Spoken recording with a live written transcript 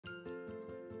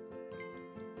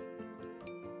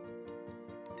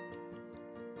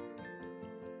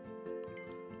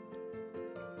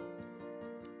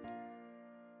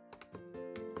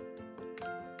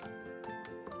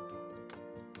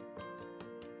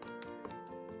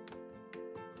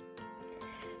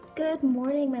Good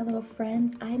morning, my little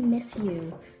friends. I miss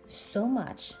you so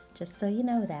much. Just so you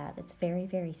know that. It's very,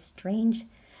 very strange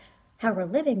how we're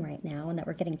living right now and that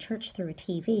we're getting church through a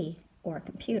TV or a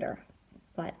computer.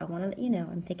 But I want to let you know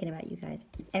I'm thinking about you guys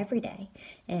every day,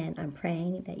 and I'm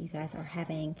praying that you guys are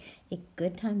having a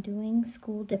good time doing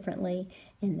school differently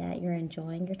and that you're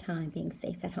enjoying your time being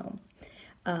safe at home.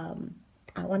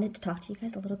 I wanted to talk to you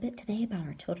guys a little bit today about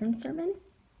our children's sermon.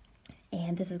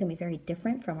 And this is going to be very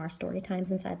different from our story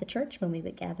times inside the church when we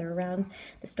would gather around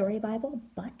the story Bible.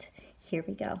 But here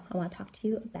we go. I want to talk to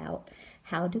you about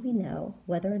how do we know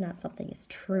whether or not something is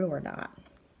true or not.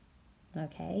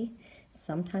 Okay?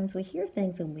 Sometimes we hear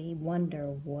things and we wonder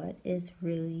what is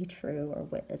really true or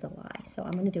what is a lie. So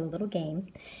I'm going to do a little game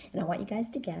and I want you guys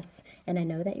to guess. And I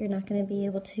know that you're not going to be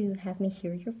able to have me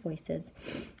hear your voices.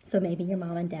 So maybe your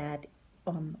mom and dad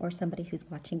or somebody who's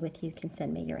watching with you can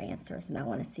send me your answers, and I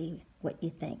want to see what you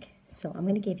think. So I'm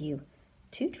going to give you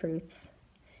 2 truths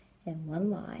and 1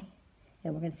 lie,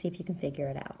 and we're going to see if you can figure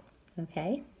it out,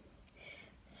 okay?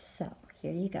 So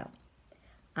here you go.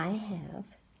 I have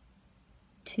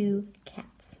 2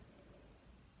 cats.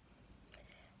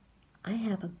 I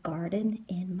have a garden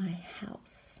in my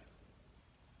house.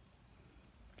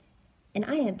 And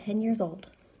I am 10 years old.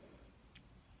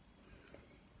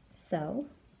 So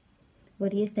what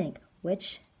do you think?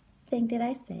 Which thing did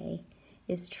I say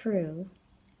is true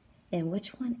and which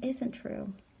one isn't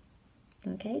true?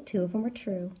 Okay, 2 of them are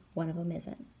true, 1 of them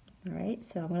isn't. All right,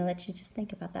 so I'm going to let you just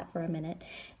think about that for a minute,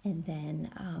 and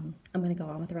then I'm going to go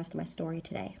on with the rest of my story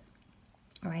today.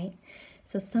 All right,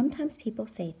 so sometimes people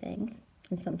say things,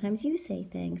 and sometimes you say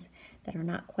things that are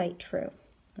not quite true,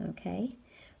 okay?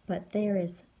 But there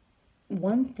is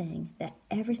one thing that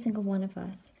every single one of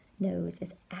us knows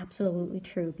is absolutely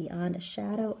true beyond a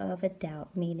shadow of a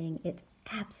doubt, meaning it's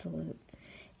absolute,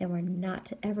 and we're not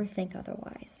to ever think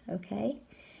otherwise, okay?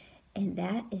 And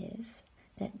that is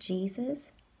that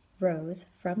Jesus rose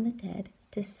from the dead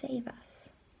to save us.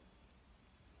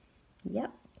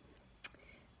 Yep,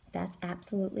 that's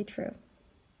absolutely true.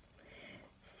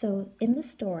 So in the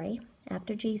story,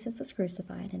 after Jesus was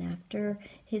crucified and after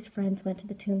his friends went to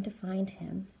the tomb to find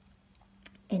him,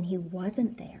 and he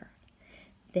wasn't there,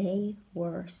 they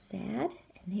were sad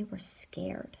and they were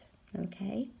scared,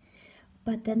 okay?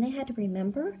 But then they had to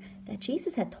remember that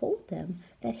Jesus had told them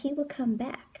that he would come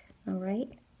back, all right?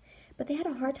 But they had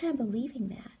a hard time believing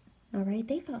that, all right?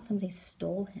 They thought somebody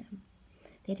stole him.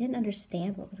 They didn't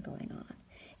understand what was going on.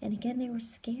 And again, they were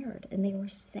scared and they were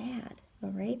sad,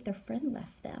 all right? Their friend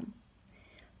left them.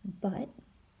 But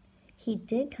he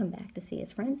did come back to see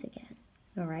his friends again,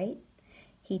 all right?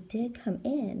 He did come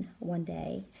in one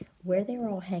day where they were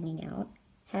all hanging out,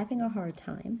 having a hard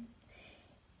time,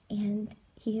 and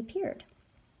he appeared.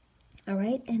 All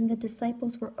right, and the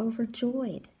disciples were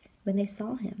overjoyed when they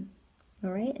saw him.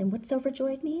 All right, and what's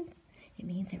overjoyed means? It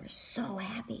means they were so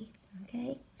happy,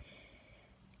 okay?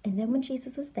 And then when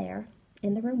Jesus was there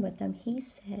in the room with them, he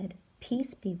said,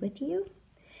 "Peace be with you.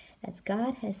 As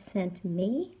God has sent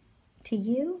me to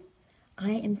you,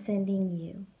 I am sending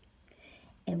you."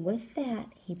 And with that,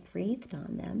 he breathed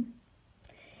on them,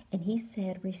 and he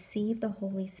said, "Receive the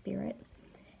Holy Spirit."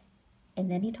 And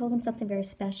then he told them something very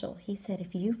special. He said,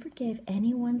 if you forgive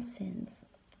anyone's sins,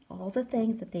 all the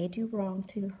things that they do wrong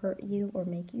to hurt you or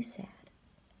make you sad,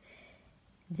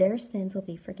 their sins will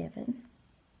be forgiven.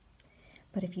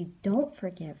 But if you don't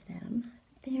forgive them,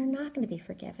 they are not going to be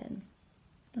forgiven.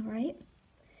 All right?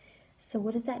 So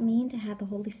what does that mean to have the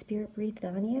Holy Spirit breathed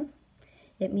on you?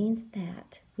 It means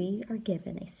that we are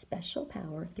given a special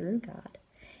power through God.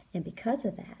 And because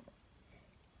of that,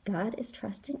 God is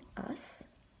trusting us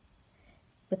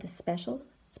with a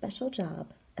special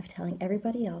job of telling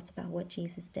everybody else about what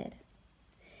Jesus did.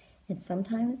 And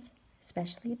sometimes,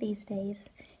 especially these days,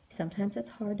 sometimes it's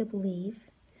hard to believe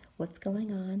what's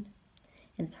going on,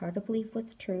 and it's hard to believe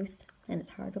what's truth, and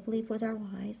it's hard to believe what are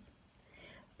lies.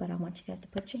 But I want you guys to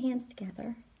put your hands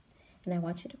together, and I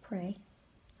want you to pray,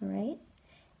 all right?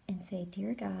 And say,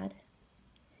 "Dear God,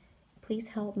 please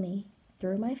help me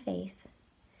through my faith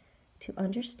to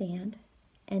understand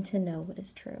and to know what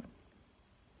is true.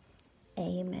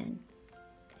 Amen."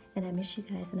 And I miss you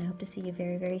guys, and I hope to see you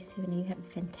very, very soon. And you have a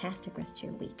fantastic rest of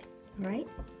your week. All right?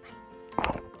 Bye.